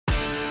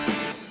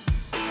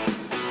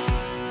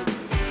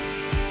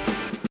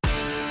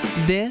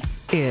This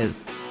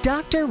is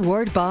Dr.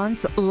 Ward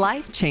Bond's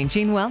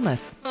Life-Changing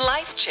Wellness.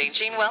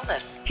 Life-Changing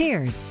Wellness.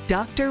 Here's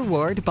Dr.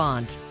 Ward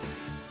Bond.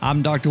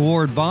 I'm Dr.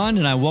 Ward Bond,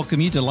 and I welcome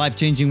you to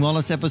Life-Changing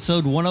Wellness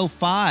episode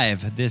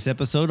 105. This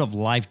episode of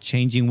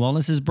Life-Changing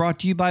Wellness is brought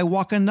to you by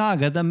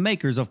Wakanaga, the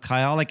makers of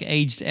Kyolic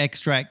Aged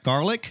Extract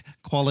Garlic,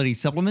 quality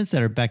supplements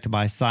that are backed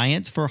by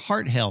science for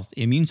heart health,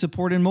 immune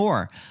support, and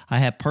more. I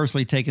have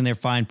personally taken their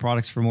fine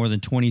products for more than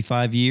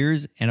 25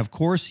 years, and of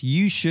course,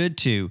 you should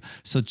too.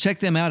 So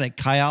check them out at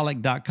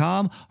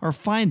kyolic.com or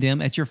find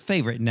them at your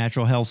favorite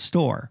natural health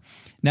store.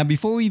 Now,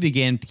 before we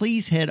begin,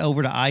 please head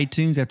over to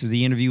iTunes after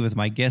the interview with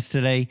my guest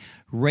today,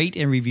 rate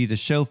and review the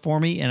show for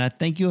me, and I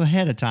thank you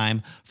ahead of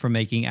time for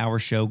making our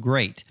show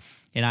great.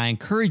 And I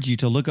encourage you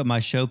to look up my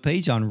show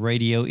page on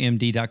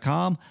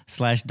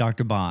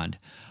radiomd.com/Dr. Bond.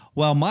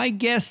 Well, my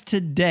guest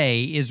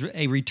today is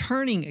a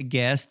returning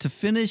guest to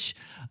finish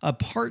a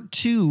part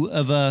 2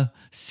 of a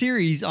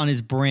series on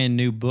his brand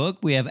new book.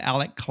 We have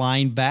Alec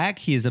Klein back.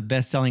 He is a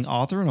best-selling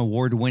author and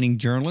award-winning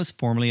journalist,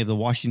 formerly of the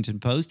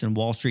Washington Post and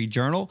Wall Street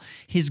Journal.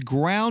 His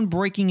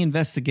groundbreaking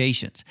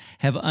investigations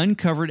have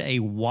uncovered a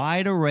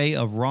wide array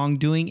of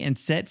wrongdoing and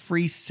set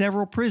free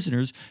several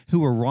prisoners who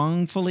were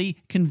wrongfully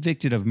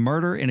convicted of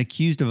murder and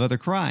accused of other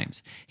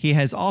crimes. He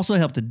has also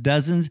helped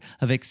dozens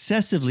of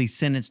excessively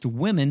sentenced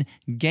women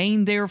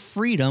gain their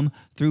freedom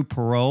through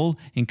parole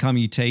and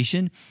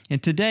commutation.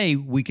 And today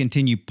we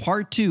continue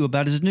part 2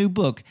 about his new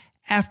book,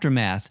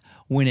 Aftermath,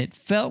 When It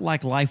Felt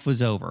Like Life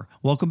Was Over.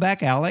 Welcome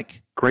back,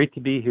 Alec. Great to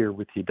be here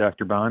with you,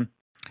 Dr. Bond.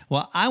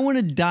 Well, I want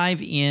to dive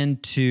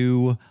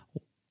into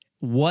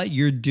what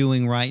you're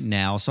doing right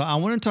now. So I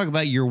want to talk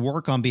about your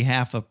work on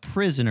behalf of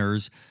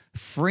prisoners,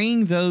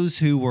 freeing those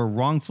who were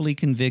wrongfully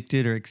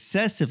convicted or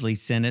excessively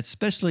sentenced,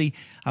 especially,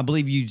 I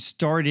believe you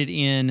started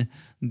in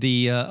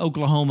the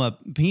Oklahoma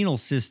penal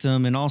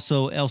system and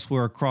also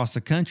elsewhere across the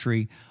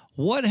country.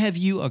 What have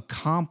you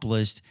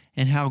accomplished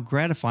and how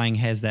gratifying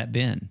has that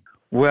been?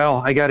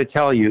 Well, I got to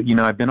tell you,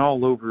 I've been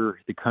all over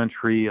the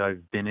country.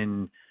 I've been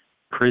in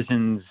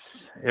prisons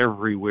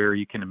everywhere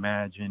you can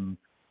imagine,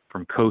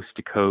 from coast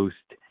to coast,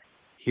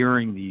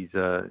 hearing these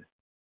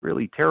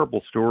really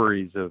terrible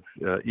stories of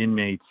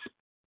inmates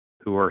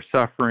who are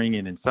suffering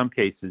and in some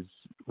cases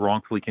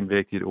wrongfully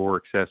convicted or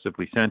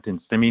excessively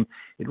sentenced. I mean,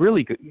 it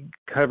really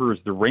covers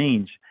the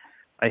range.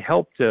 I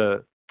helped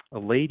a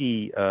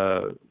lady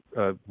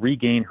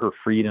regain her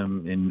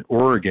freedom in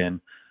Oregon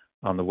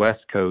on the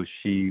West Coast.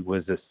 She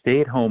was a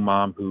stay-at-home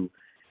mom who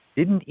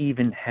didn't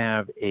even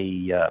have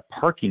a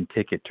parking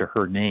ticket to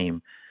her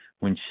name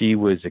when she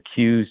was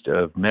accused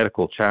of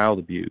medical child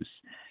abuse.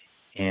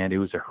 And it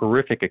was a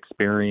horrific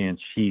experience.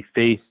 She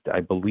faced,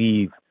 I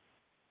believe,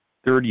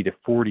 30 to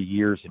 40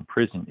 years in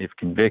prison if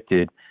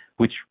convicted,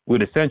 which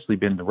would essentially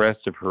been the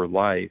rest of her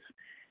life.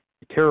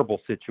 A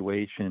terrible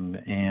situation.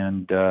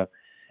 And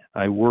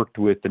I worked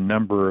with a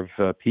number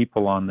of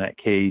people on that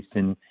case,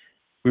 and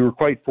we were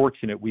quite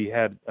fortunate. We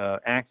had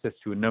access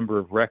to a number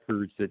of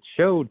records that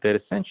showed that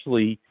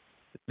essentially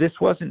this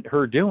wasn't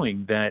her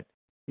doing, that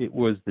it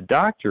was the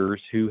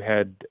doctors who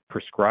had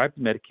prescribed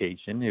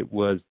medication. It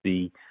was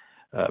the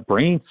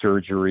brain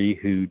surgery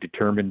who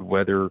determined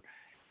whether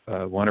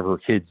one of her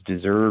kids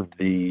deserved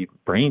the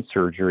brain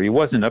surgery. It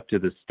wasn't up to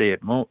the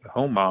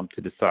stay-at-home mom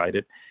to decide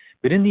it.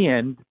 But in the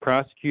end,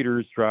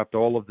 prosecutors dropped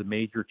all of the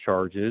major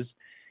charges,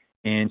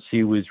 and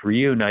she was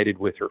reunited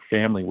with her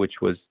family, which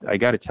was, I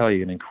got to tell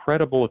you, an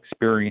incredible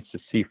experience to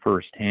see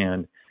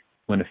firsthand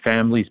when a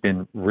family's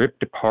been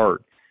ripped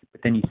apart,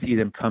 but then you see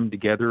them come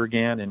together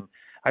again. And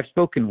I've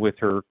spoken with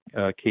her,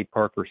 Kate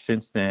Parker,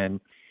 since then,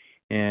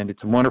 and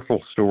it's a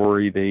wonderful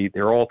story.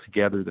 They're all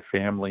together, the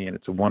family, and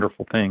it's a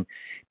wonderful thing.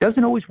 It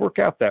doesn't always work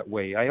out that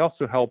way. I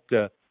also helped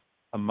a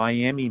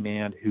Miami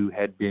man who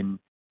had been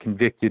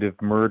convicted of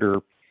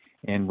murder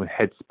and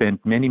had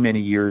spent many,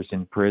 many years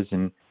in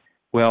prison.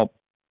 Well,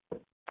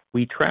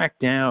 we tracked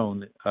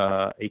down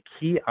a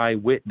key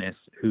eyewitness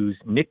whose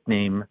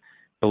nickname,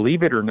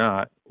 believe it or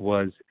not,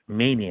 was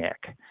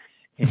Maniac.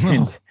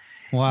 And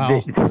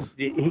wow.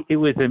 It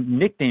was a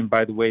nickname,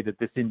 by the way, that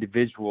this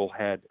individual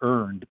had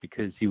earned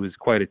because he was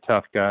quite a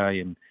tough guy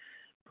and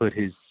put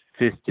his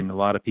fist in a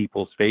lot of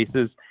people's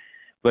faces.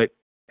 But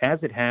as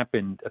it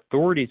happened,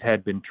 authorities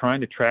had been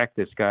trying to track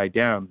this guy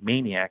down,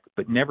 Maniac,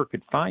 but never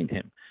could find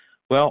him.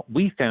 Well,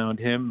 we found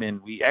him,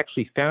 and we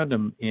actually found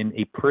him in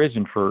a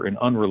prison for an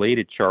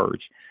unrelated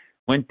charge.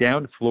 Went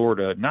down to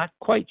Florida, not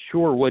quite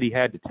sure what he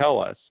had to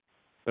tell us,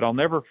 but I'll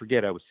never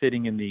forget, I was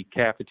sitting in the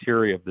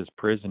cafeteria of this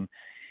prison,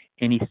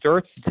 and he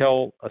starts to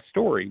tell a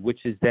story,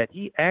 which is that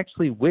he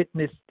actually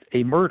witnessed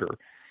a murder.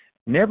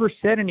 Never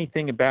said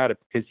anything about it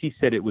because he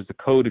said it was a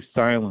code of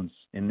silence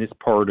in this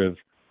part of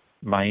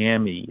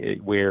Miami,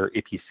 where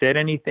if you said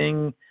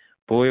anything,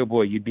 boy, oh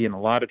boy, you'd be in a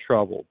lot of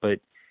trouble.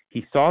 But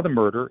he saw the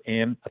murder,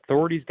 and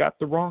authorities got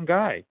the wrong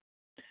guy.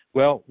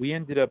 Well, we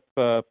ended up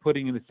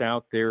putting this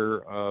out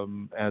there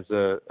as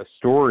a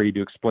story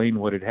to explain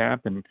what had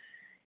happened.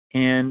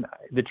 And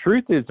the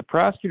truth is the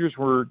prosecutors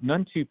were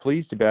none too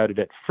pleased about it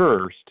at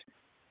first.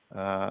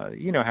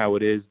 You know how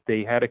it is.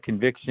 They had a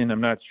conviction.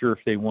 I'm not sure if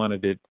they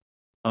wanted it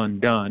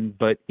undone.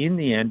 But in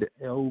the end,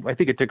 I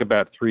think it took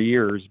about 3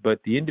 years,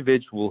 but the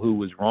individual who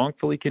was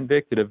wrongfully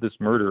convicted of this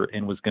murder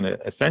and was going to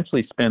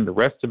essentially spend the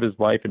rest of his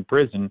life in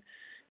prison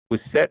was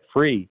set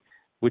free,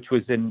 which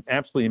was an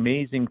absolutely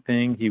amazing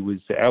thing. He was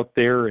out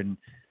there and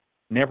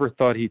never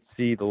thought he'd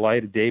see the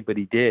light of day, but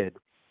he did.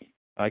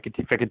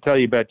 If I could tell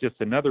you about just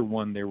another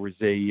one, there was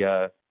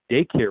a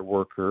daycare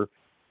worker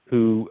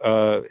who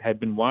had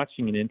been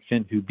watching an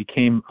infant who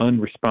became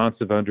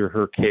unresponsive under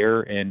her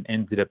care and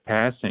ended up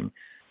passing.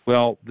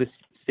 Well, this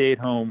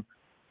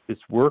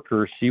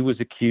worker, she was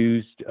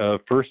accused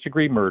of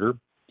first-degree murder,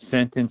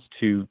 sentenced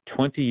to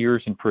 20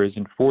 years in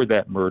prison for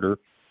that murder.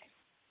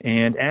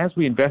 And as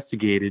we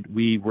investigated,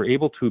 we were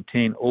able to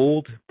obtain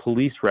old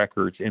police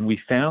records, and we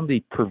found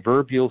the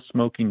proverbial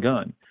smoking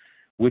gun,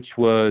 which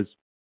was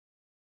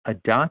a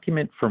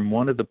document from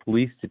one of the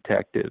police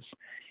detectives.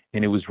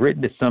 And it was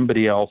written to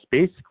somebody else,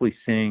 basically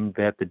saying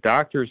that the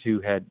doctors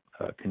who had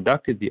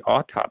conducted the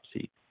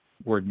autopsy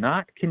were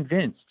not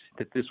convinced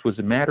that this was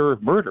a matter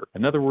of murder.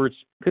 In other words,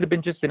 could have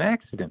been just an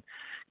accident,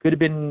 could have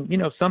been,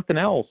 something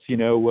else,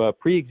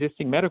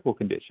 pre-existing medical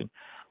condition.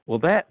 Well,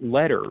 that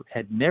letter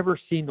had never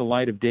seen the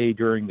light of day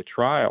during the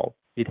trial.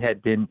 It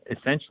had been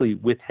essentially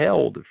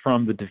withheld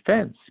from the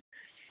defense,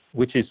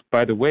 which is,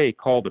 by the way,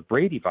 called a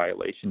Brady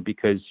violation,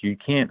 because you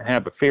can't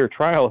have a fair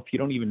trial if you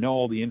don't even know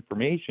all the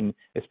information,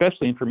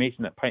 especially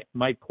information that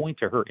might point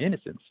to her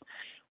innocence.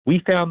 We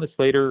found this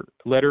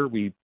letter,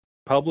 we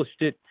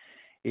published it.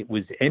 It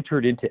was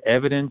entered into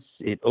evidence.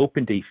 It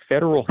reopened a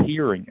federal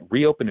hearing,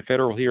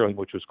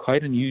 which was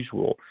quite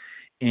unusual.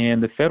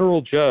 And the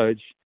federal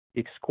judge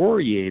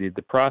excoriated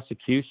the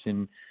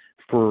prosecution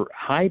for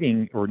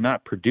hiding or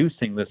not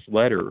producing this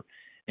letter,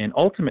 and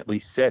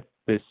ultimately set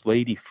this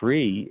lady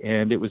free.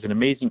 And it was an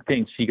amazing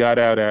thing. She got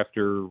out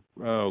after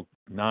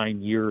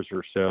 9 years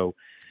or so.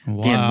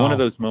 Wow. And one of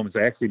those moments,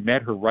 I actually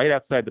met her right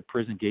outside the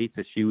prison gates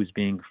as she was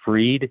being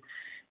freed.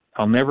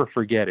 I'll never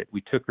forget it.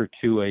 We took her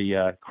to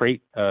a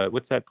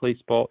what's that place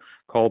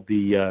called?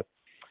 The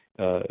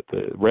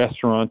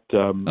restaurant.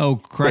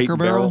 Cracker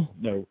Barrel?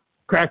 No,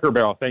 Cracker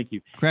Barrel. Thank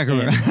you. Cracker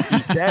Barrel.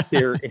 She sat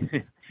there.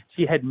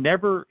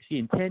 She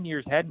in 10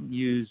 years hadn't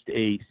used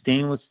a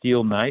stainless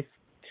steel knife.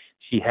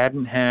 She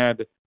hadn't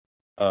had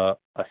a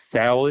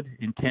salad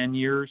in 10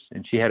 years,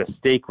 and she had a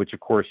steak, which of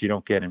course you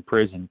don't get in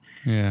prison.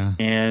 Yeah.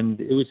 And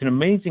it was an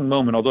amazing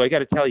moment. Although I got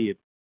to tell you,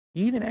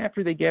 even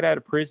after they get out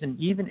of prison,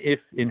 even if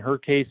in her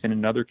case and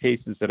in other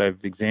cases that I've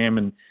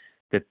examined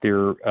that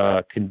their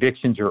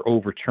convictions are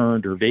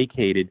overturned or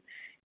vacated,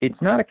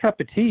 it's not a cup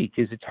of tea,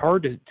 because it's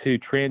hard to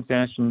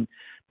transition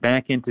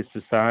back into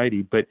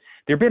society. But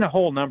there have been a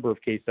whole number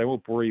of cases, I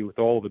won't bore you with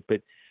all of it,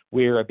 but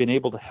where I've been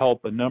able to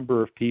help a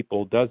number of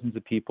people, dozens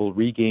of people,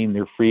 regain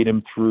their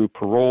freedom through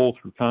parole,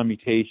 through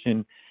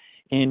commutation.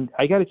 And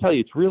I got to tell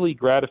you, it's really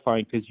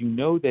gratifying, because you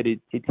know that it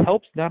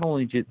helps not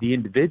only the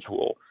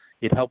individual,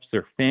 it helps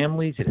their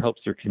families, it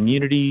helps their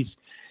communities.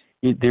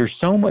 There's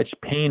so much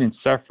pain and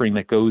suffering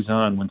that goes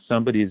on when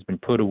somebody has been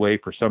put away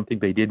for something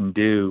they didn't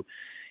do.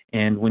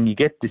 And when you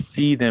get to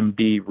see them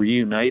be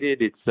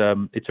reunited, it's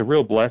a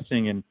real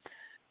blessing. And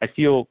I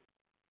feel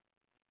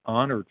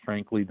honored,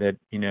 frankly, that,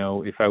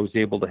 if I was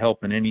able to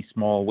help in any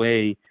small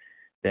way,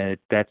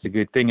 that's a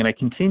good thing. And I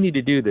continue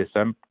to do this.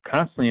 I'm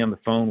constantly on the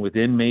phone with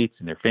inmates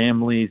and their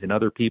families and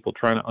other people,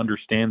 trying to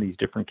understand these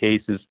different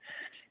cases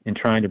and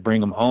trying to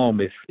bring them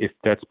home if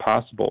that's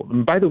possible.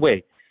 And by the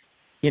way,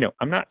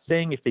 I'm not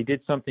saying if they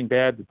did something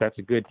bad that's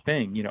a good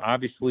thing.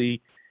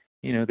 Obviously,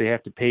 they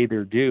have to pay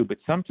their due, but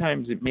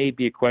sometimes it may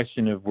be a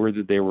question of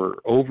whether they were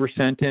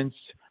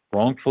over-sentenced,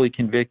 wrongfully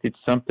convicted,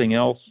 something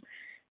else.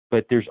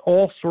 But there's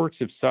all sorts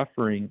of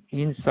suffering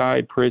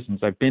inside prisons.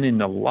 I've been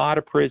in a lot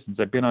of prisons.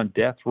 I've been on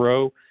death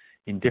row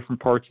in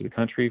different parts of the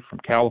country, from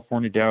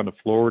California down to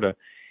Florida.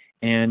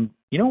 And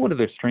one of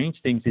the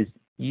strange things is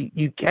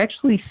you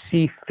actually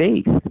see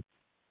faith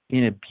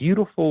in a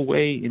beautiful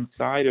way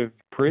inside of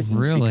prison.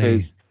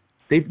 Really?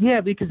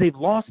 Because they've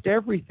lost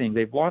everything.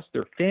 They've lost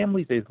their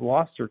families. They've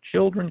lost their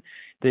children.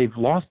 They've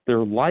lost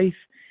their life.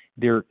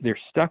 They're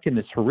stuck in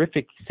this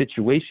horrific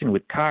situation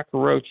with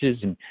cockroaches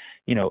and,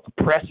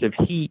 oppressive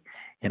heat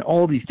and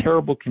all these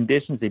terrible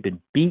conditions. They've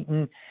been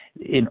beaten,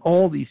 and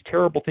all these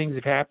terrible things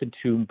have happened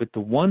to them. But the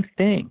one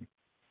thing,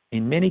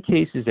 in many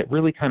cases, that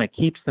really kind of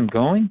keeps them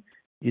going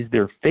is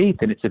their faith.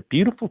 And it's a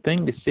beautiful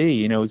thing to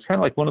see. It's kind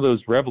of like one of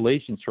those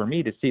revelations for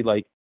me to see,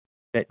 like,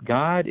 that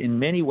God in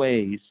many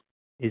ways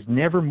is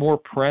never more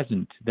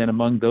present than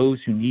among those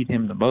who need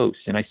him the most.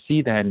 And I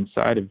see that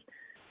inside of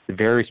the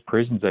various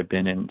prisons I've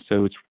been in.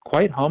 So it's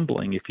quite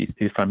humbling,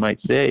 if I might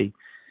say,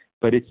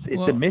 but it's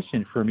a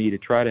mission for me to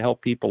try to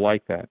help people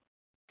like that.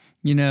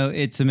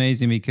 It's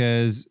amazing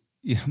because,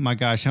 my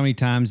gosh, how many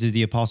times did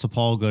the Apostle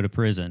Paul go to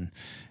prison?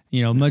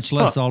 Much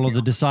less all of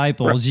the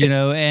disciples,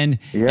 and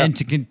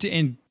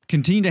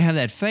continue to have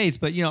that faith.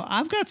 But,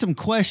 I've got some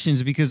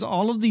questions, because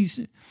all of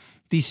these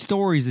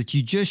stories that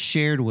you just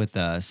shared with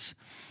us,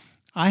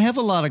 I have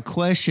a lot of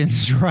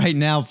questions right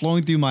now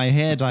flowing through my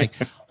head. Like,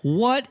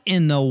 what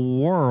in the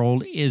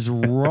world is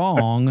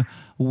wrong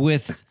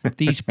with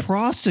these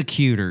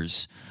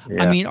prosecutors?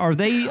 Yeah. I mean, are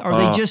they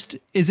just,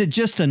 is it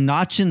just a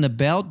notch in the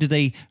belt? Do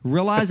they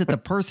realize that the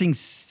person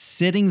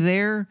sitting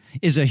there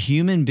is a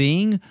human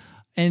being?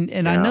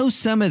 And I know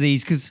some of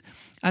these, because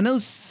I know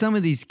some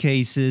of these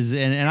cases,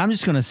 and I'm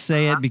just going to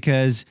say it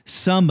because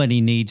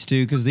somebody needs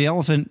to, because the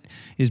elephant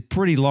is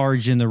pretty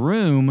large in the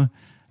room.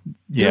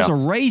 There's a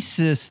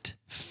racist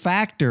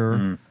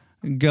factor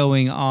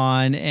going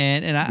on,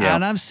 and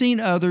I've seen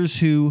others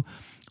who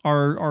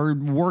are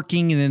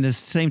working in the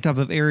same type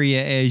of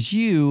area as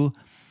you.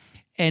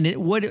 And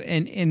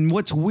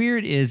what's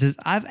weird is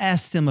I've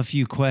asked them a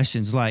few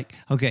questions like,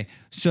 okay,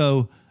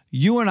 so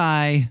you and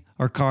I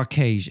are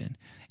Caucasian.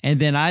 And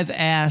then I've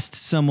asked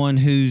someone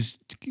who's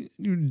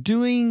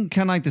doing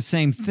kind of like the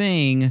same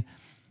thing,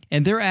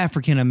 and they're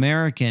African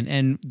American.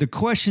 And the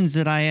questions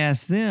that I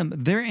ask them,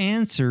 their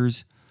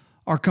answers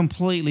are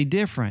completely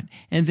different.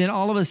 And then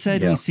all of a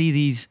sudden we see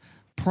these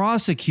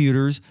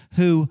prosecutors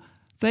who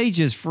they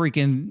just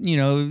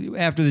freaking,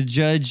 after the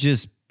judge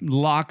just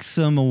locks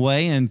them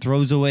away and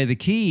throws away the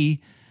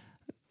key,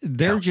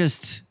 they're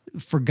just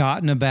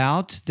forgotten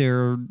about.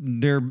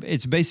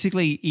 It's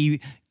basically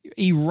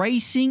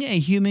erasing a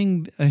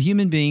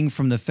human being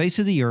from the face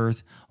of the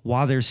earth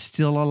while they're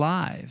still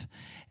alive.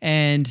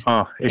 And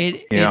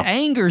it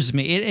angers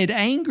me. It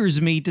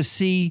angers me to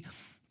see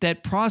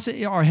that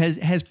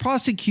has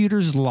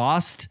prosecutors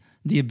lost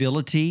the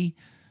ability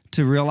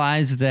to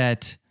realize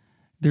that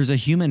there's a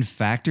human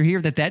factor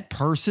here, that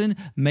person,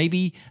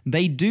 maybe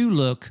they do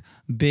look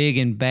big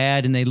and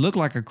bad and they look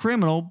like a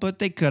criminal, but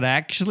they could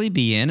actually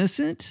be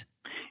innocent?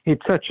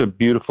 It's such a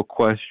beautiful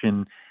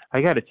question.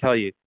 I got to tell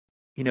you,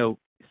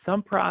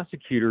 some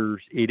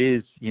prosecutors, it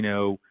is,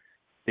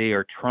 they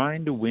are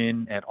trying to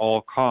win at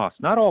all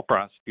costs. Not all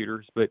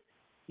prosecutors, but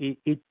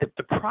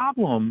the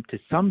problem to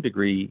some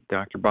degree,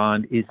 Dr.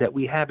 Bond, is that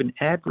we have an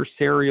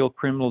adversarial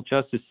criminal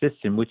justice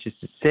system, which is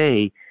to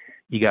say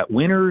you got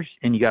winners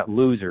and you got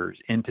losers.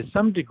 And to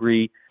some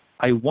degree,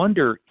 I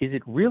wonder, is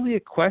it really a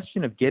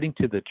question of getting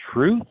to the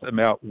truth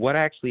about what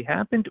actually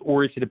happened,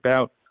 or is it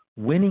about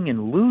winning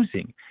and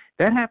losing?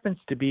 That happens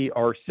to be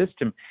our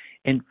system.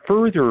 And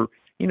further,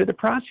 the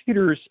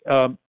prosecutors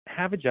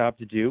have a job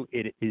to do.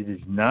 It is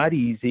not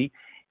easy,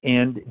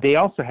 and they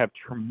also have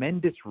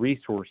tremendous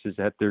resources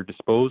at their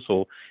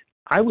disposal.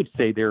 I would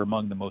say they're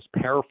among the most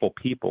powerful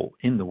people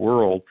in the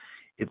world,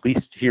 at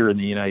least here in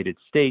the United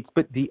States.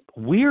 But the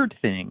weird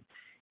thing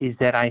is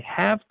that I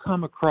have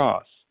come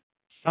across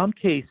some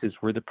cases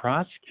where the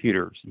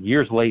prosecutors,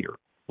 years later,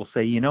 will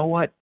say, you know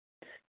what?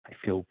 I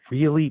feel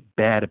really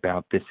bad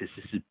about this. This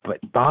is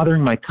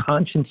bothering my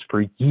conscience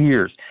for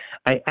years.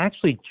 I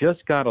actually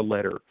just got a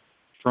letter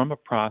from a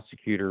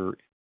prosecutor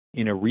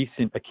in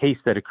a case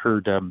that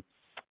occurred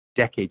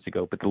decades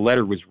ago, but the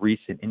letter was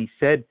recent. And he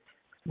said,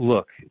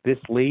 look, this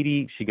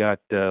lady, she got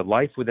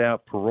life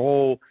without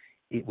parole.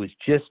 It was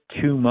just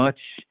too much.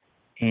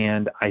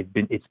 And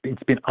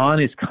it's been on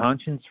his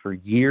conscience for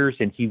years.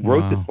 And he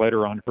wrote this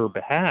letter on her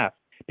behalf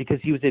because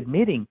he was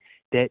admitting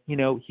that,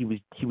 he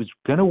was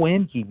going to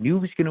win. He knew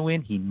he was going to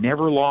win. He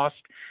never lost.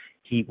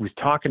 He was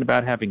talking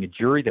about having a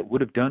jury that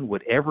would have done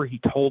whatever he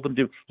told them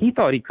to. He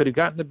thought he could have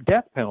gotten the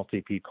death penalty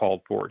if he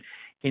called for it.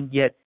 And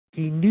yet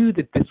he knew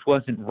that this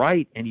wasn't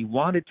right, and he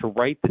wanted to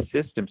right the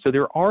system. So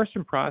there are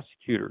some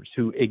prosecutors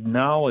who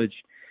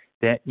acknowledge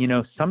that,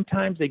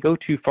 sometimes they go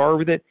too far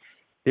with it.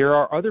 There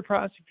are other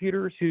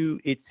prosecutors who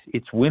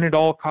it's win at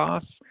all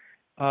costs.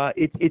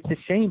 It's a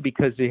shame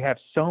because they have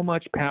so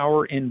much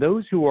power, and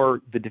those who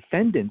are the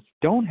defendants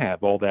don't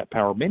have all that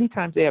power. Many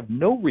times they have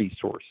no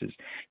resources.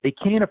 They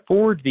can't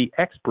afford the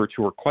experts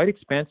who are quite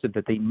expensive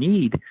that they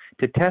need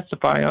to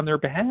testify on their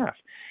behalf.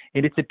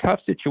 And it's a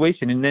tough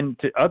situation. And then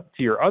to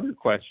your other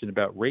question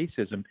about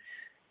racism,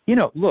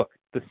 look,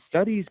 the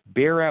studies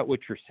bear out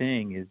what you're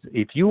saying is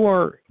if you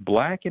are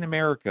Black in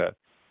America,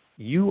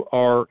 you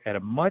are at a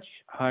much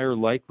higher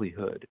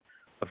likelihood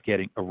of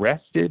getting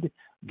arrested,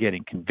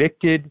 getting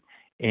convicted.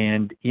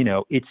 And,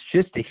 it's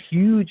just a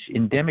huge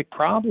endemic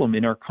problem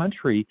in our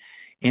country,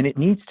 and it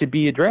needs to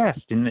be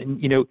addressed. And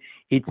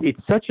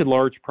it's such a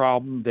large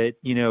problem that,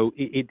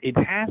 it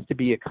has to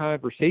be a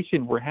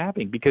conversation we're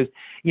having because,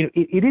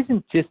 it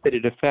isn't just that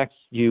it affects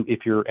you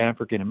if you're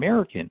African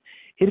American.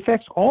 It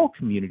affects all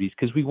communities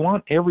because we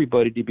want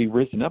everybody to be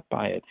risen up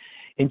by it.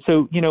 And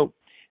so,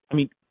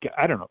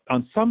 I don't know,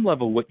 on some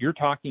level, what you're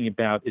talking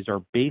about is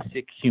our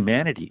basic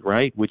humanity,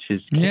 right? Which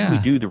is, can we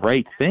do the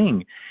right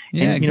thing?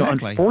 Yeah, and,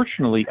 exactly.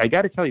 Unfortunately, I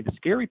got to tell you, the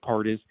scary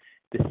part is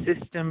the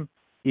system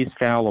is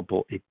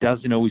fallible. It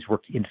doesn't always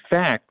work. In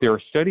fact, there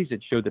are studies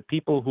that show that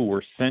people who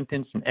were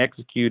sentenced and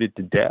executed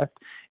to death,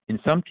 in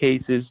some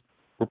cases,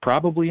 were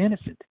probably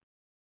innocent.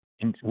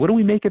 And what do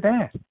we make of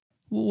that?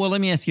 Well,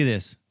 let me ask you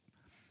this.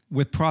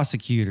 With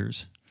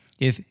prosecutors,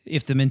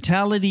 if the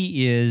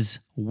mentality is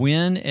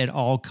win at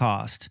all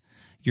cost,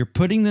 you're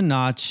putting the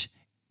notch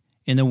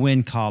in the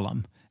win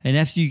column. And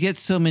after you get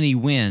so many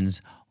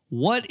wins,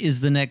 what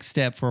is the next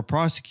step for a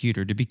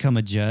prosecutor? To become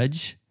a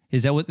judge?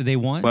 Is that what they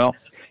want? Well,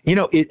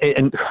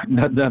 And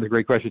another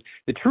great question.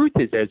 The truth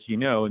is, as you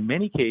know, in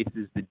many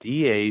cases, the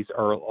DAs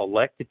are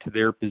elected to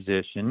their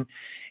position,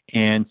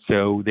 and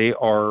so they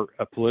are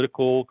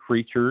political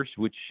creatures,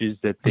 which is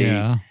that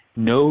they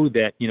know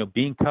that,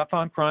 being tough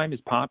on crime is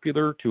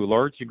popular to a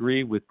large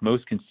degree with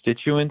most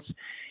constituents.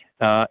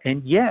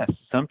 And yes,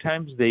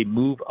 sometimes they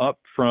move up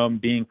from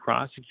being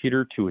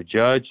prosecutor to a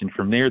judge, and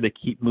from there they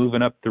keep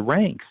moving up the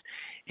ranks.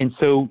 And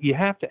so you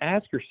have to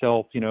ask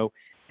yourself,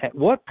 at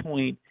what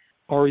point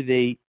are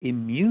they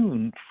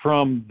immune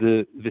from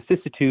the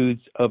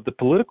vicissitudes of the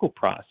political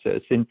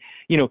process? And,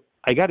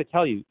 I got to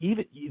tell you,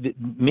 even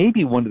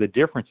maybe one of the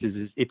differences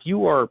is if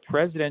you are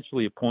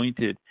presidentially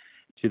appointed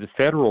to the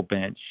federal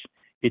bench,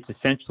 it's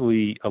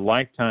essentially a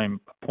lifetime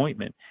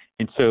appointment.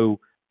 And so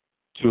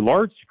to a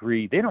large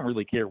degree, they don't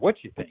really care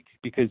what you think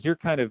because you're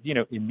kind of,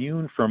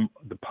 immune from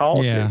the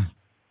politics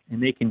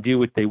and they can do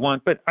what they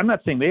want. But I'm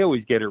not saying they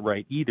always get it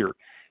right either.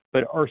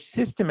 But our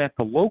system at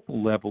the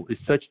local level is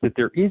such that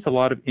there is a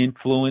lot of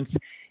influence.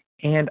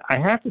 And I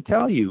have to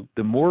tell you,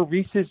 the more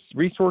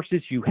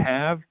resources you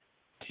have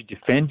to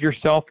defend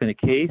yourself in a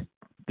case,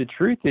 the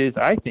truth is,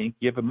 I think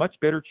you have a much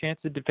better chance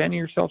of defending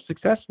yourself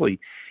successfully.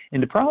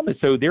 And the problem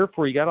is, so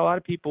therefore, you got a lot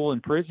of people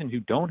in prison who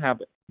don't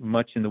have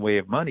much in the way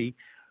of money,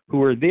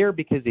 who are there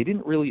because they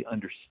didn't really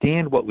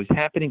understand what was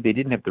happening. They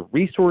didn't have the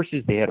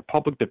resources. They had a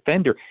public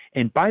defender.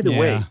 And by the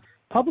way,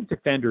 public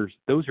defenders,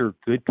 those are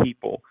good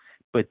people,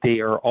 but they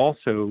are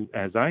also,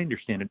 as I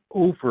understand it,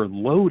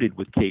 overloaded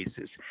with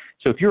cases.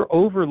 So if you're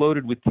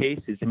overloaded with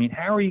cases,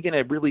 how are you going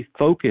to really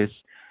focus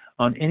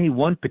on any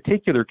one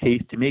particular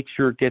case to make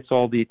sure it gets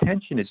all the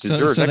attention it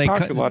deserves? So I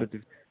talked to a lot of...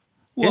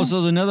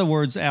 So in other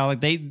words, Alec,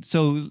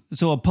 so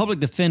a public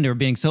defender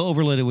being so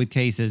overloaded with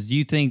cases, do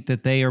you think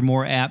that they are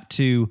more apt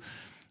to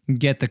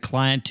get the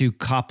client to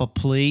cop a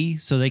plea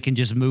so they can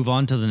just move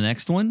on to the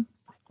next one?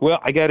 Well,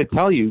 I got to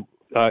tell you,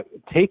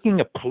 taking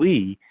a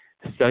plea,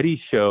 studies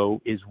show,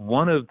 is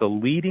one of the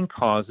leading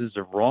causes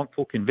of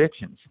wrongful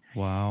convictions.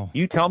 Wow.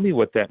 You tell me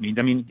what that means.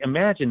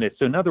 Imagine this.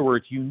 So in other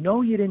words, you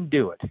didn't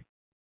do it,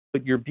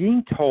 but you're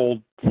being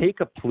told,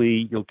 take a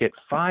plea, you'll get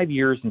 5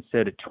 years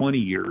instead of 20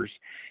 years.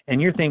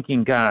 And you're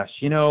thinking, gosh,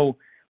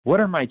 what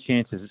are my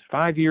chances?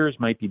 5 years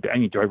might be, do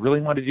I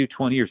really want to do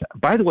 20 years?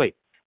 By the way,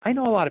 I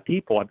know a lot of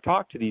people. I've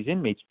talked to these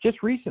inmates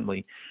just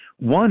recently.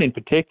 One in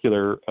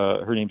particular,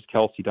 her name's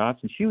Kelsey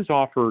Dotson. She was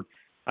offered,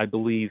 I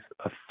believe,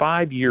 a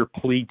 5-year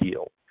plea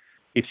deal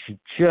if she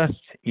just,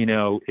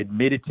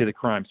 admitted to the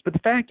crimes. But the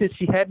fact is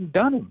she hadn't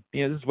done them.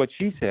 This is what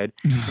she said.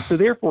 And so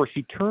therefore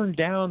she turned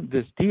down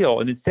this deal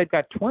and instead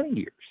got 20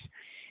 years.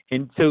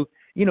 And so,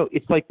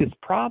 it's like this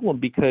problem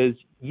because,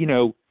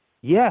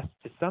 yes,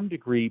 to some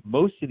degree,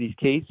 most of these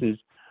cases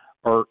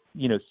are,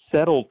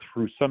 settled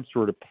through some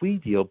sort of plea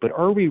deal, but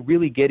are we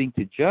really getting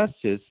to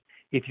justice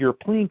if you're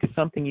pleading to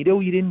something you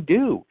didn't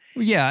do?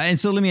 Yeah, and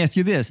so let me ask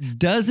you this.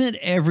 Doesn't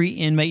every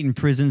inmate in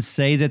prison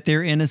say that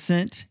they're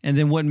innocent? And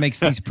then what makes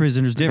these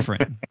prisoners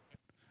different?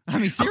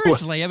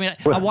 Seriously. I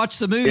watch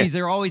the movies.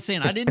 They're always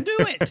saying, I didn't do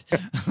it.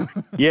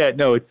 Yeah,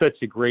 no, it's such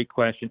a great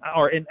question.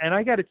 And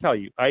I got to tell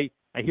you, I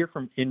hear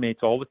from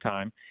inmates all the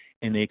time,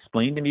 and they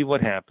explain to me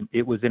what happened.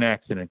 It was an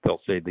accident,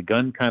 they'll say. The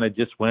gun kind of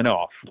just went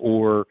off,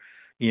 or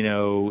they didn't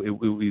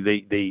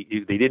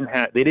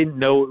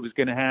know it was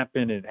going to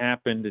happen. It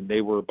happened, and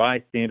they were a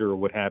bystander or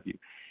what have you.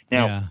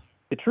 Now,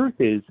 the truth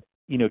is,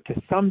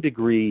 to some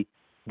degree,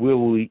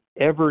 will we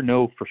ever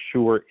know for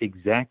sure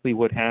exactly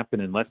what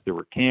happened unless there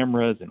were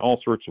cameras and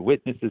all sorts of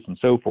witnesses and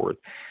so forth?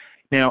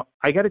 Now,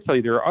 I got to tell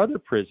you, there are other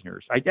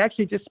prisoners. I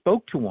actually just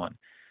spoke to one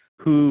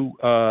who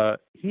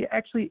he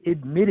actually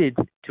admitted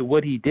to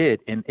what he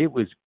did, and it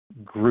was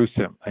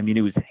gruesome.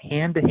 It was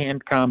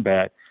hand-to-hand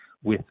combat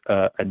with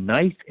a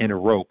knife and a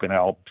rope, and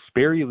I'll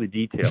spare you the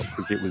details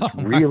because it was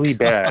really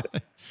bad.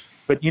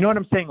 But you know what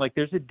I'm saying? Like,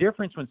 there's a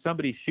difference when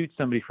somebody shoots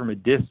somebody from a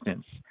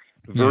distance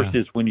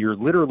versus when you're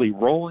literally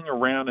rolling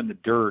around in the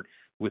dirt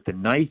with a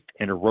knife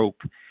and a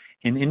rope.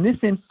 And in this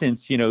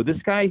instance,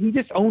 this guy, he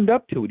just owned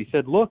up to it. He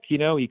said, look, he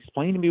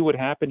explained to me what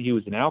happened. He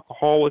was an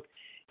alcoholic.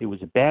 It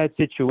was a bad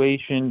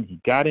situation. He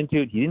got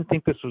into it. He didn't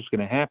think this was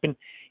going to happen.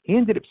 He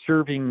ended up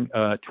serving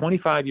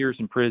 25 years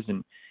in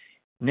prison.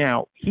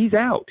 Now, he's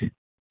out.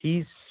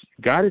 He's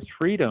got his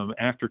freedom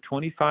after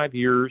 25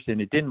 years, and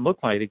it didn't look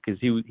like it because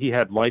he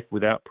had life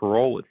without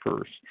parole at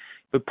first.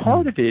 But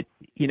part of it,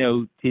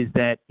 is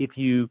that if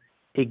you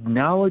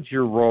acknowledge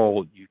your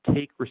role, you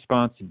take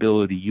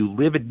responsibility, you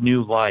live a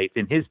new life.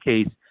 In his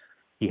case,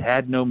 he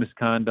had no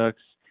misconducts.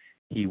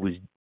 He was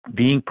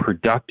being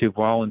productive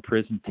while in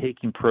prison,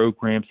 taking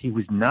programs. He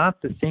was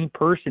not the same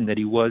person that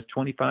he was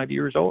 25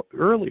 years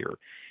earlier.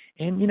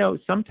 And,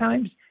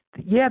 sometimes,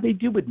 they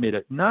do admit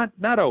it.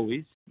 Not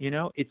always.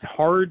 It's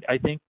hard, I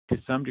think,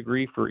 to some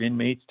degree for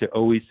inmates to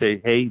always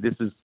say, hey, this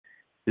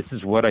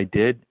is what I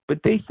did.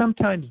 But they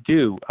sometimes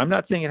do. I'm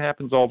not saying it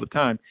happens all the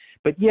time.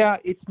 But,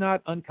 it's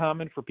not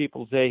uncommon for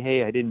people to say,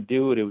 hey, I didn't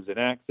do it. It was an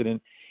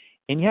accident.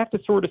 And you have to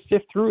sort of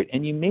sift through it.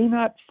 And you may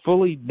not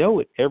fully know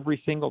it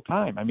every single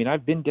time.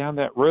 I've been down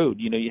that road.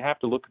 You have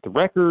to look at the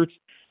records,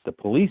 the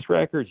police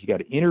records. You got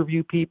to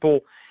interview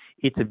people.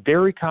 it's a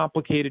very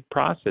complicated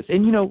process.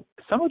 And,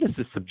 some of this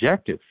is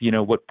subjective.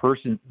 What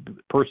person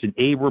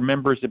A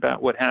remembers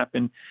about what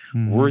happened.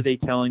 Mhm. Were they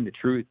telling the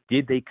truth?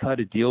 Did they cut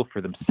a deal for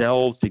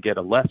themselves to get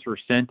a lesser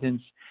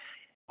sentence?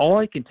 All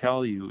I can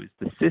tell you is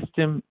the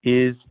system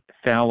is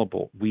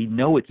fallible. We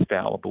know it's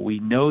fallible. We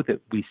know that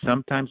we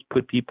sometimes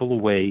put people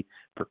away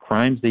for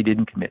crimes they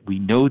didn't commit. We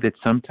know that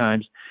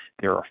sometimes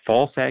there are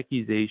false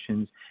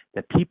accusations,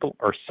 that people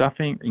are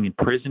suffering in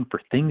prison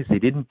for things they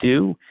didn't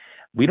do.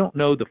 We don't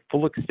know the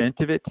full extent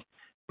of it,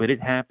 but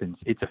it happens.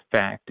 It's a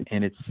fact,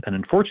 and it's an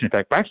unfortunate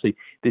fact. But actually,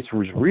 this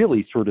was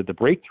really sort of the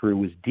breakthrough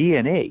was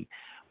DNA.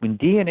 When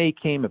DNA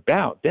came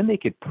about, then they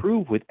could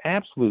prove with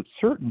absolute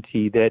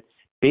certainty that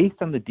based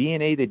on the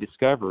DNA they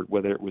discovered,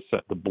 whether it was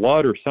the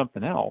blood or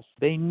something else,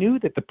 they knew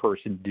that the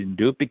person didn't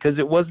do it because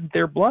it wasn't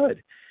their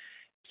blood.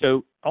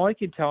 So all I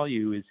can tell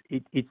you is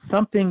it's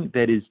something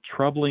that is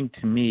troubling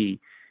to me,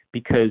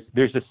 because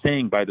there's a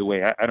saying, by the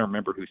way, I don't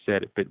remember who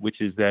said it, but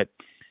which is that,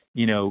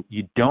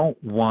 you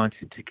don't want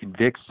to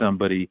convict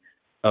somebody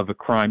of a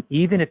crime,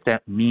 even if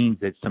that means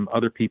that some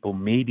other people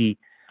maybe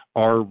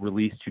are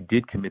released who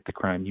did commit the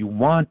crime. You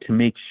want to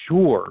make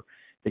sure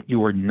that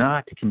you are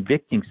not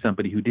convicting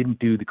somebody who didn't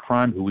do the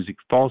crime, who was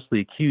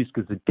falsely accused,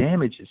 because the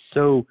damage is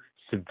so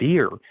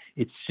severe.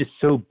 It's just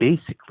so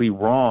basically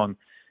wrong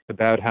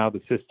about how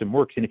the system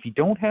works. And if you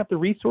don't have the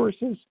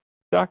resources,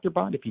 Dr.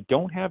 Bond, if you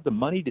don't have the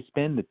money to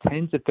spend the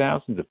tens of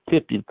thousands, of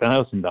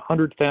 50,000, the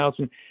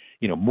 100,000,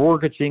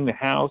 mortgaging the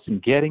house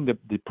and getting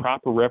the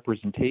proper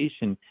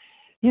representation,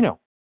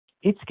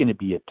 it's going to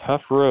be a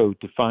tough road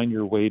to find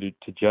your way to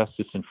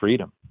justice and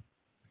freedom.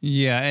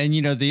 Yeah, and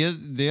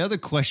the other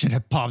question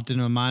that popped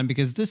into my mind,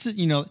 because this is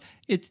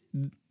it's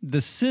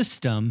the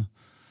system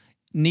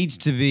needs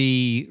to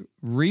be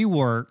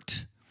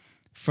reworked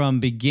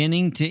from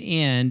beginning to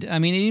end. I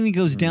mean, it even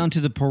goes down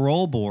to the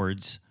parole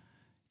boards,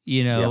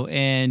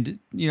 and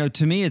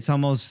to me, it's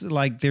almost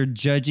like they're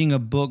judging a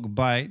book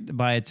by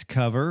its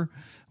cover.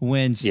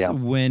 When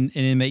an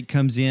inmate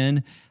comes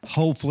in,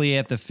 hopefully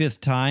at the fifth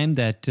time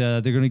that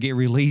they're going to get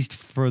released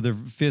for the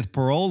fifth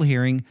parole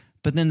hearing,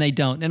 but then they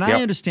don't. And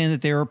I understand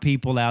that there are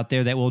people out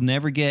there that will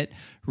never get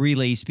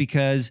released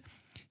because,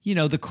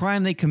 the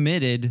crime they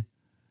committed,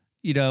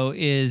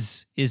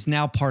 is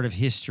now part of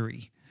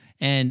history.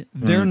 And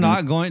they're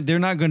not going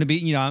to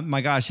be,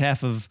 my gosh,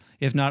 half of,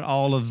 if not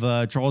all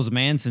of Charles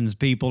Manson's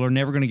people are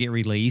never going to get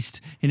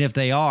released. And if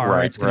they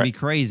are, it's going to be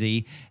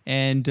crazy.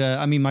 And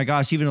my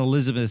gosh, even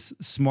Elizabeth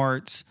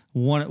Smart's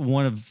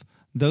one of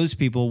those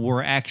people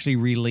were actually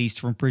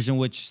released from prison,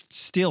 which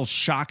still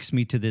shocks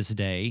me to this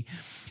day.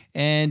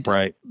 And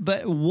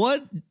but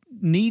what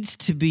needs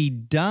to be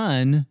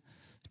done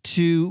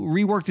to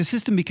rework the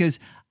system? Because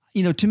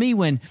to me,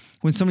 when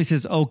somebody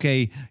says,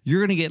 okay, you're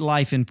going to get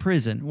life in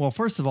prison. Well,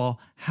 first of all,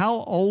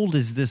 how old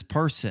is this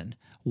person?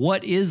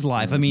 What is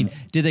life? I mean,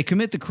 did they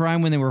commit the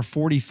crime when they were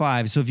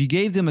 45? So if you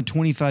gave them a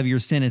 25-year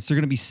sentence, they're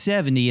going to be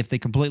 70 if they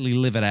completely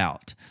live it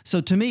out. So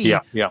to me,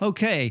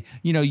 okay,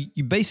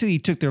 you basically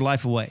took their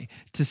life away.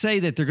 To say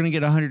that they're going to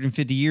get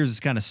 150 years is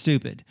kind of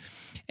stupid.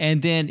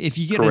 And then if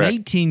you get an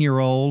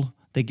 18-year-old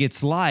that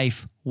gets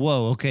life,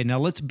 whoa, okay, now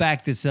let's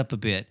back this up a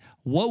bit.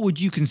 What would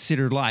you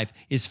consider life?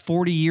 Is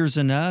 40 years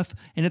enough?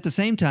 And at the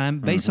same time,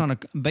 based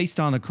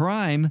on a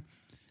crime,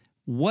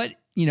 what,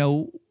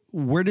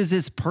 where does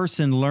this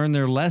person learn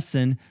their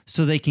lesson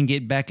so they can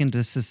get back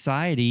into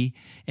society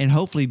and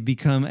hopefully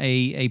become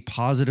a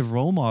positive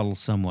role model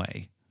some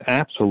way?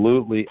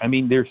 Absolutely. I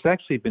mean, there's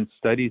actually been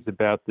studies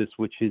about this,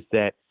 which is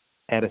that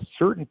at a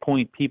certain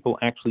point, people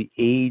actually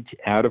age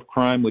out of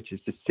crime, which is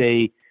to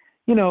say,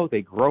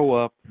 they grow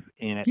up,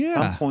 and at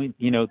some point,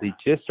 they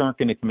just aren't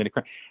going to commit a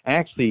crime. I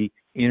actually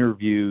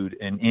interviewed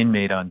an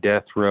inmate on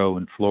death row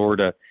in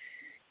Florida.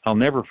 I'll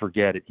never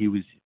forget it. He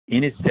was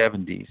in his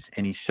 70s,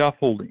 and he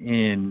shuffled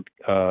in,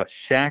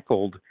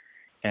 shackled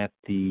at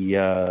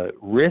the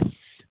wrists,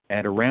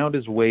 at around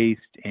his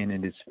waist, and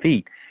at his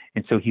feet.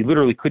 And so he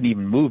literally couldn't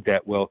even move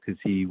that well because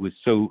he was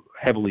so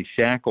heavily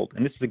shackled.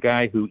 And this is a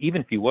guy who,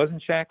 even if he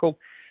wasn't shackled,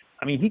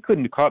 he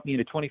couldn't have caught me in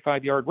a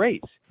 25-yard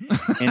race.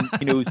 And,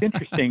 it was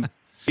interesting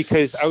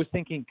because I was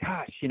thinking,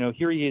 gosh,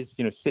 here he is,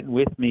 sitting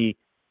with me,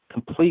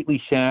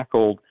 completely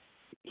shackled.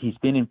 He's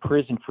been in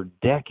prison for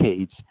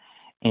decades.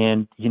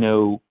 And,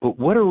 but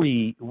what are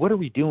we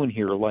doing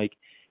here? Like,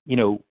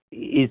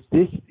 is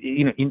this,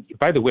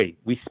 by the way,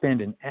 we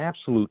spend an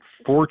absolute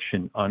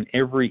fortune on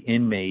every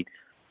inmate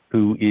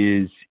who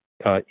is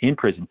in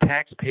prison,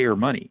 taxpayer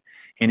money.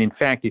 And in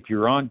fact, if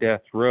you're on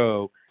death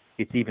row,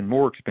 it's even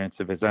more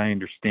expensive, as I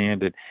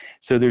understand it.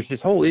 So there's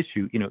this whole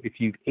issue, if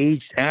you've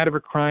aged out of a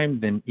crime,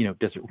 then,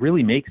 does it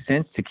really make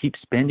sense to keep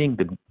spending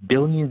the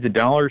billions of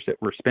dollars that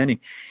we're spending?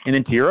 And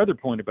then to your other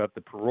point about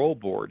the parole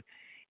board,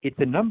 it's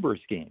a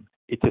numbers game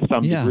to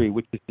some degree,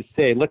 which is to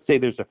say, let's say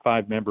there's a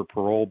 5-member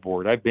parole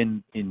board. I've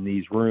been in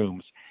these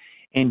rooms,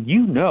 and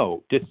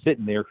just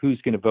sitting there,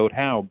 who's going to vote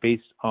how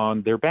based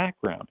on their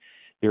background.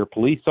 They're a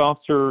police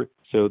officer,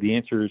 so the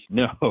answer is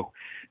no.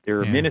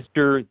 They're a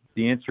minister,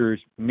 the answer is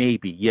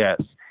maybe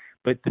yes.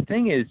 But the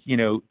thing is,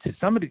 to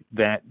some of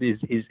that is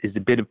a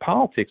bit of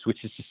politics,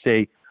 which is to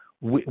say,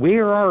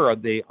 where are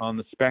they on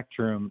the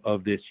spectrum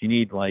of this? You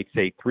need, like,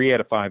 say, 3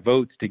 out of 5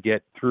 votes to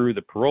get through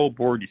the parole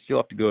board. You still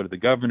have to go to the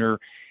governor.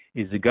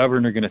 Is the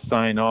governor going to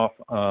sign off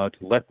to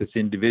let this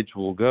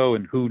individual go?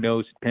 And who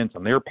knows? It depends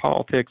on their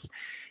politics.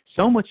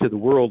 So much of the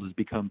world has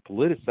become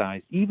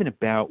politicized, even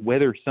about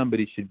whether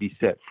somebody should be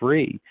set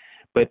free.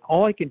 But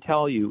all I can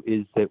tell you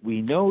is that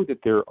we know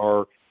that there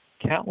are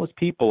countless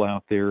people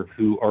out there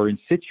who are in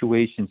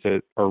situations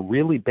that are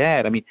really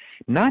bad. I mean,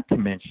 not to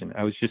mention,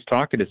 I was just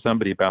talking to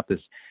somebody about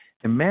this.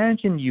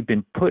 Imagine you've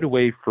been put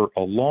away for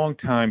a long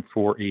time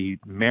for a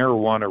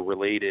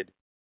marijuana-related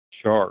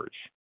charge.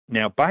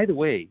 Now, by the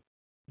way,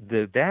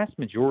 the vast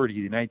majority of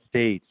the United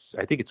States,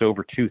 I think it's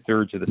over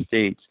 2/3 of the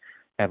states,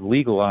 have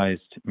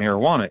legalized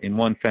marijuana in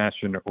one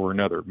fashion or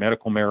another,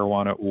 medical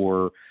marijuana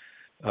or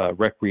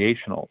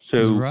recreational.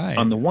 So Right.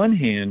 on the one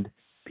hand,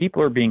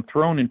 people are being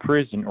thrown in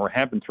prison or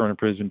have been thrown in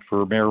prison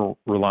for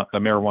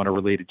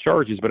marijuana-related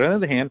charges. But on the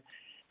other hand,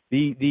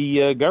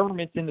 the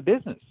government's in the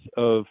business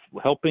of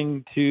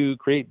helping to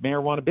create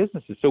marijuana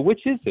businesses. So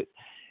which is it?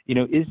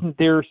 Isn't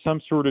there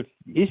some sort of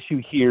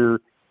issue here?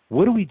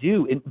 What do we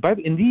do?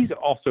 And these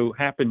also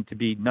happen to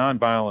be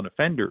nonviolent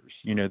offenders.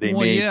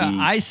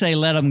 I say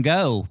let them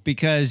go,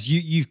 because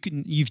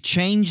you've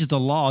changed the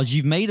laws.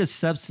 You've made a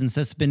substance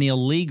that's been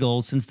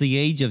illegal since the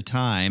age of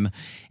time,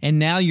 and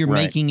now you're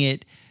Right. making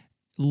it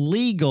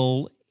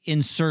legal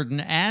in certain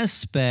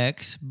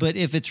aspects. But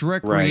if it's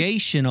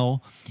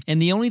recreational,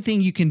 and the only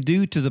thing you can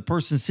do to the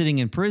person sitting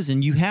in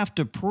prison, you have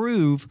to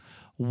prove,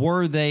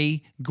 were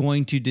they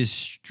going to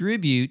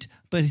distribute?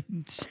 But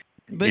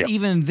Yeah.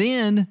 even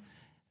then,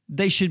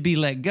 they should be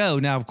let go.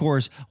 Now, of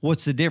course,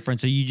 what's the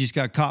difference? So you just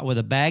got caught with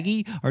a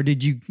baggie, or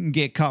did you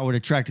get caught with a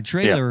tractor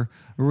trailer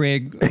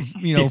rig,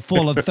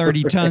 full of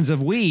 30 tons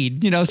of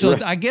weed? So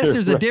I guess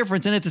there's a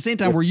difference. And at the same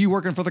time, were you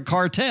working for the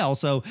cartel?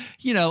 So,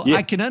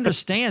 I can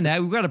understand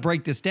that. We've got to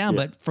break this down.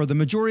 Yeah. But for the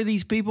majority of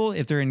these people,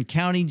 if they're in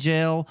county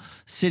jail,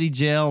 city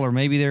jail, or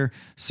maybe they're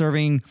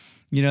serving,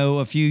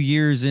 a few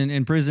years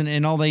in prison,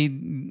 and all they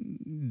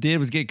did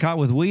was get caught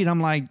with weed, I'm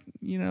like,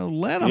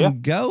 let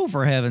them go,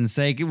 for heaven's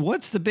sake.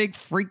 What's the big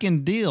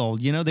freaking deal?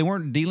 They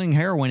weren't dealing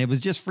heroin. It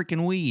was just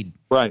freaking weed.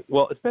 Right.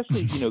 Well,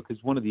 especially,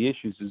 because one of the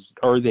issues is,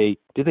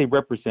 do they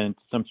represent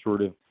some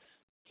sort of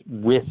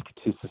risk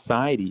to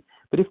society?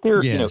 But if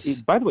they're, Yes.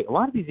 by the way, a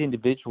lot of these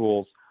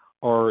individuals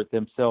are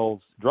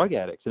themselves drug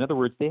addicts. In other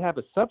words, they have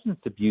a substance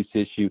abuse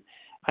issue.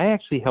 I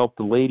actually helped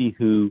a lady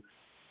who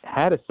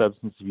had a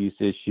substance abuse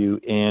issue,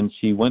 and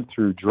she went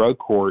through drug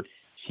court.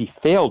 She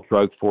failed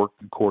drug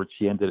court.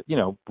 She ended,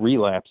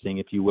 relapsing,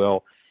 if you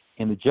will,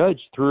 and the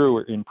judge threw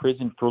her in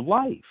prison for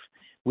life,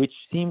 which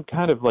seemed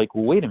kind of like,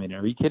 well, wait a minute,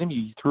 are you kidding me?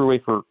 You threw away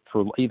for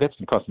that's going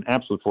to cost an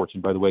absolute fortune,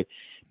 by the way.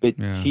 But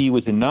she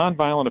was a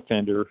nonviolent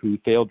offender who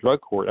failed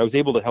drug court. I was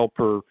able to help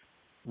her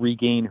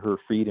regain her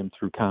freedom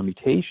through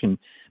commutation.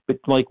 But,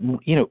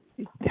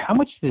 how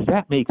much does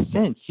that make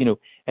sense?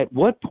 At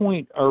what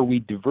point are we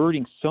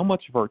diverting so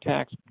much of our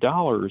tax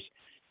dollars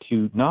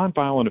to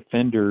nonviolent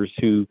offenders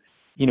who,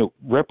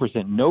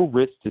 represent no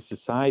risk to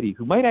society,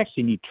 who might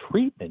actually need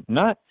treatment,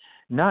 not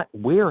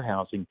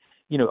warehousing?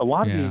 A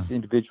lot of these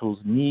individuals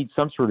need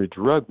some sort of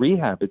drug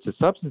rehab. It's a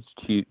substance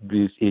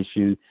abuse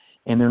issue,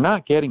 and they're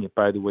not getting it,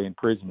 by the way, in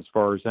prison, as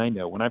far as I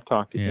know. When I've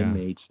talked to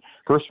inmates,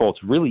 first of all,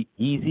 it's really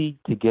easy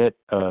to get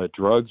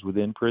drugs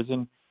within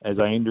prison, as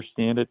I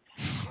understand it.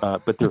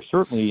 But they're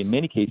certainly, in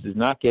many cases,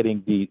 not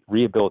getting the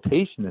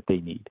rehabilitation that they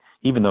need,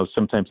 even though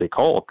sometimes they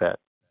call it that.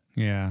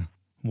 Yeah.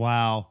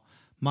 Wow.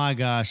 My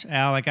gosh,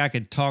 Alec, I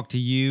could talk to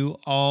you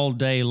all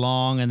day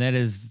long, and that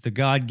is the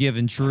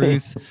God-given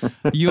truth.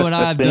 You and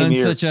I have done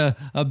such a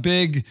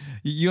big,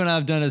 you and I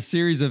have done a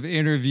series of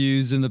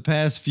interviews in the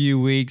past few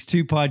weeks,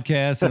 2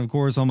 podcasts, and of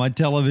course on my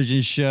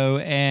television show.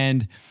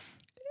 And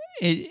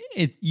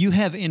you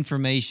have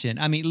information.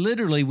 I mean,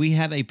 literally, we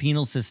have a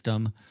penal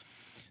system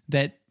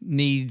that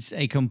needs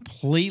a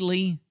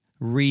completely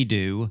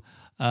redo.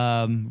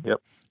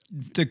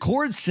 The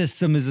court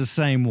system is the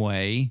same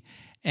way.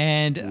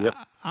 And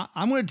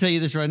I'm going to tell you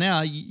this right now.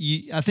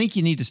 I think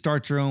you need to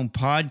start your own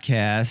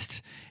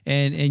podcast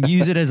and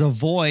use it as a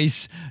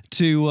voice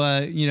to,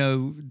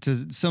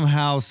 to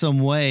somehow, some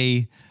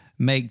way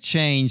make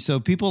change.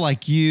 So people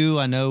like you,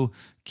 I know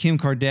Kim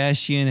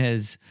Kardashian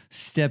has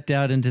stepped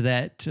out into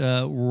that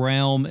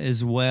realm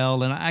as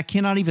well. And I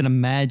cannot even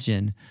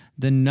imagine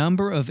the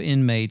number of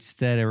inmates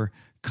that are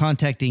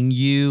contacting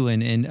you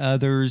and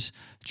others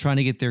trying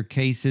to get their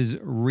cases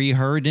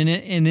reheard. And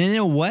in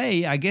a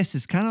way, I guess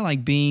it's kind of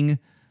like being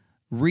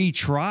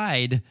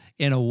retried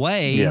in a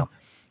way,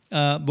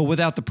 but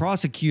without the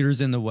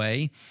prosecutors in the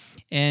way,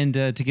 and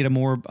to get a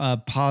more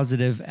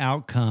positive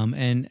outcome.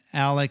 And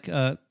Alec,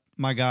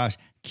 my gosh,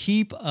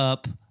 keep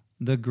up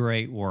the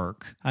great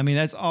work. I mean,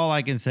 that's all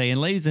I can say. And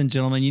ladies and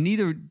gentlemen, you need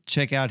to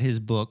check out his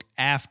book,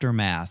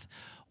 Aftermath,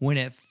 When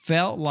It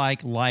Felt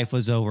Like Life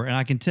Was Over. And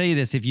I can tell you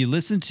this, if you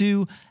listen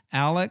to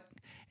Alec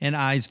and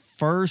I's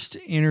first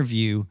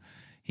interview,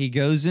 he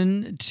goes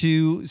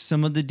into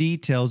some of the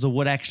details of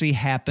what actually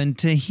happened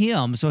to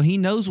him. So he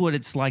knows what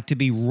it's like to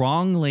be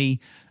wrongly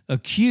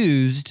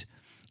accused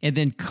and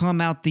then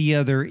come out the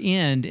other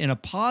end in a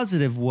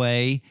positive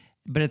way.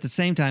 But at the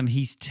same time,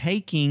 he's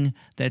taking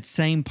that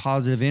same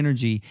positive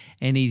energy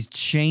and he's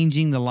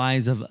changing the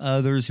lives of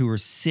others who are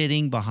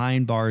sitting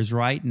behind bars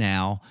right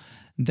now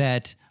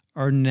that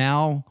are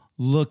now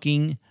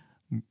looking.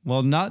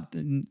 Well, not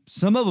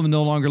some of them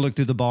no longer look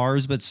through the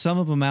bars, but some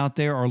of them out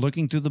there are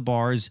looking through the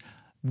bars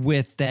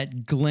with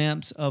that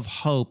glimpse of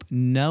hope,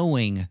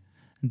 knowing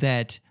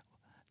that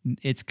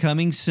it's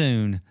coming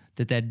soon,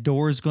 that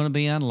door is going to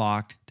be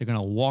unlocked. They're going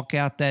to walk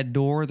out that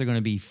door. They're going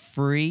to be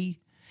free.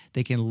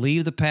 They can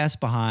leave the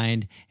past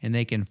behind and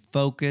they can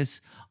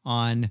focus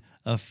on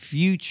a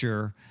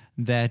future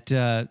that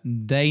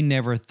they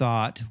never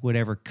thought would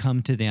ever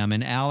come to them.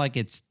 And Alec,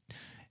 it's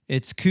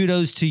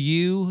kudos to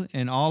you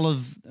and all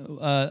of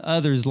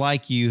others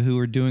like you who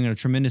are doing a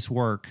tremendous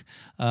work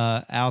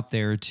out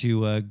there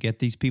to get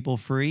these people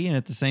free. And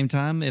at the same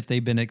time, if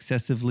they've been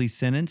excessively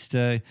sentenced,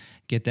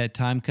 get that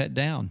time cut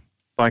down.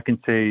 Well, I can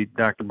say,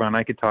 Dr. Bond,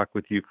 I could talk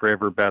with you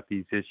forever about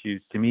these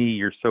issues. To me,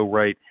 you're so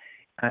right.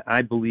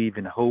 I believe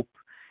in hope.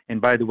 And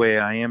by the way,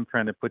 I am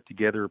trying to put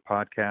together a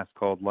podcast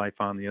called Life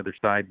on the Other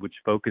Side, which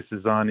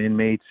focuses on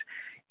inmates.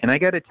 And I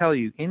got to tell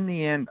you, in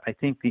the end, I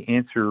think the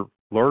answer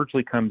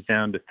largely comes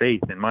down to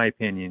faith, in my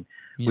opinion,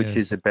 which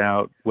is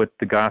about what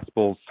the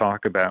Gospels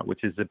talk about,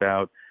 which is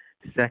about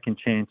second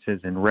chances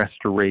and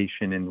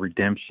restoration and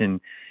redemption,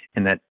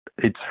 and that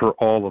it's for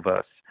all of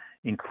us,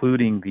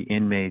 including the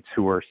inmates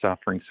who are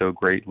suffering so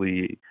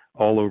greatly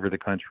all over the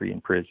country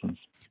in prisons.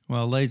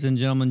 Well, ladies and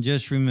gentlemen,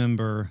 just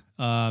remember,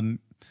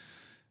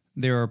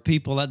 there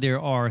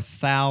are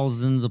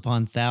thousands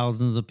upon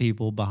thousands of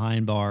people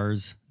behind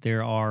bars.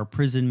 There are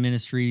prison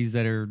ministries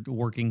that are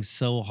working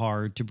so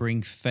hard to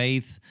bring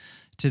faith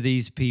to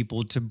these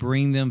people, to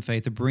bring them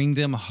faith, to bring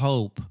them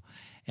hope.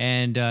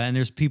 And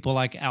there's people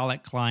like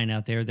Alec Klein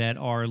out there that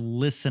are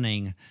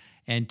listening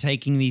and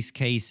taking these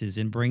cases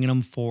and bringing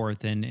them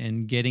forth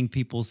and getting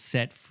people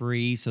set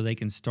free so they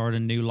can start a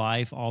new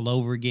life all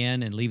over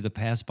again and leave the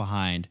past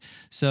behind.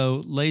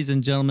 So, ladies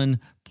and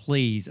gentlemen,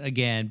 please,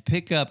 again,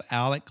 pick up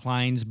Alec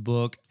Klein's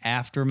book,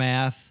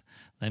 Aftermath.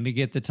 Let me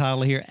get the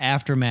title here,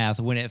 Aftermath,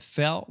 When It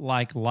Felt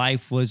Like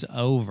Life Was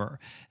Over.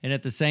 And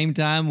at the same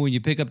time, when you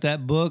pick up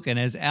that book, and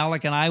as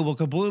Alec and I will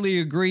completely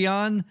agree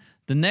on,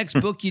 the next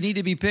book you need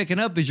to be picking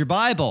up is your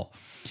Bible.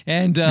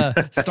 And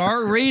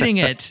start reading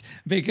it,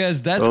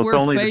 because that's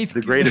where faith...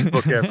 the greatest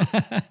book ever.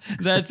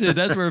 That's it.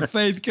 That's where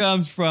faith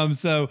comes from.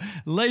 So,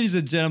 ladies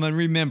and gentlemen,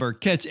 remember,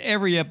 catch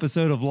every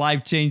episode of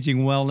Life Changing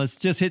Wellness.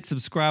 Just hit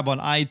subscribe on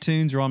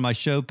iTunes or on my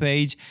show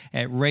page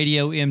at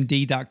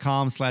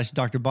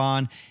radiomd.com/Dr.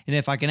 Bond. And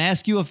if I can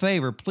ask you a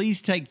favor,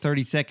 please take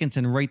 30 seconds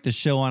and rate the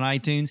show on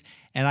iTunes.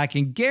 And I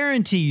can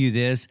guarantee you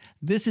this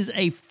is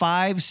a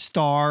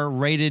 5-star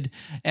rated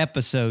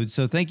episode.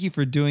 So thank you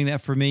for doing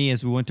that for me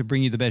as we want to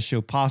bring you the best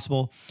show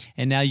possible.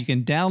 And now you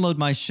can download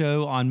my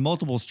show on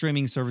multiple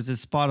streaming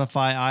services,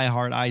 Spotify,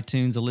 iHeart,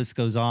 iTunes, the list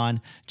goes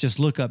on. Just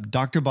look up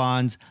Dr.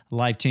 Bond's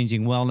Life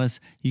Changing Wellness.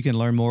 You can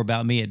learn more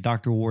about me at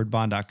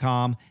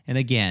drwardbond.com. And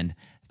again,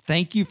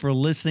 thank you for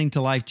listening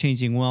to Life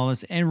Changing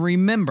Wellness. And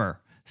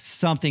remember,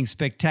 something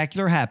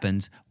spectacular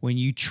happens when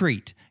you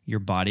treat your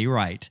body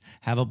right.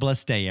 Have a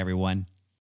blessed day, everyone.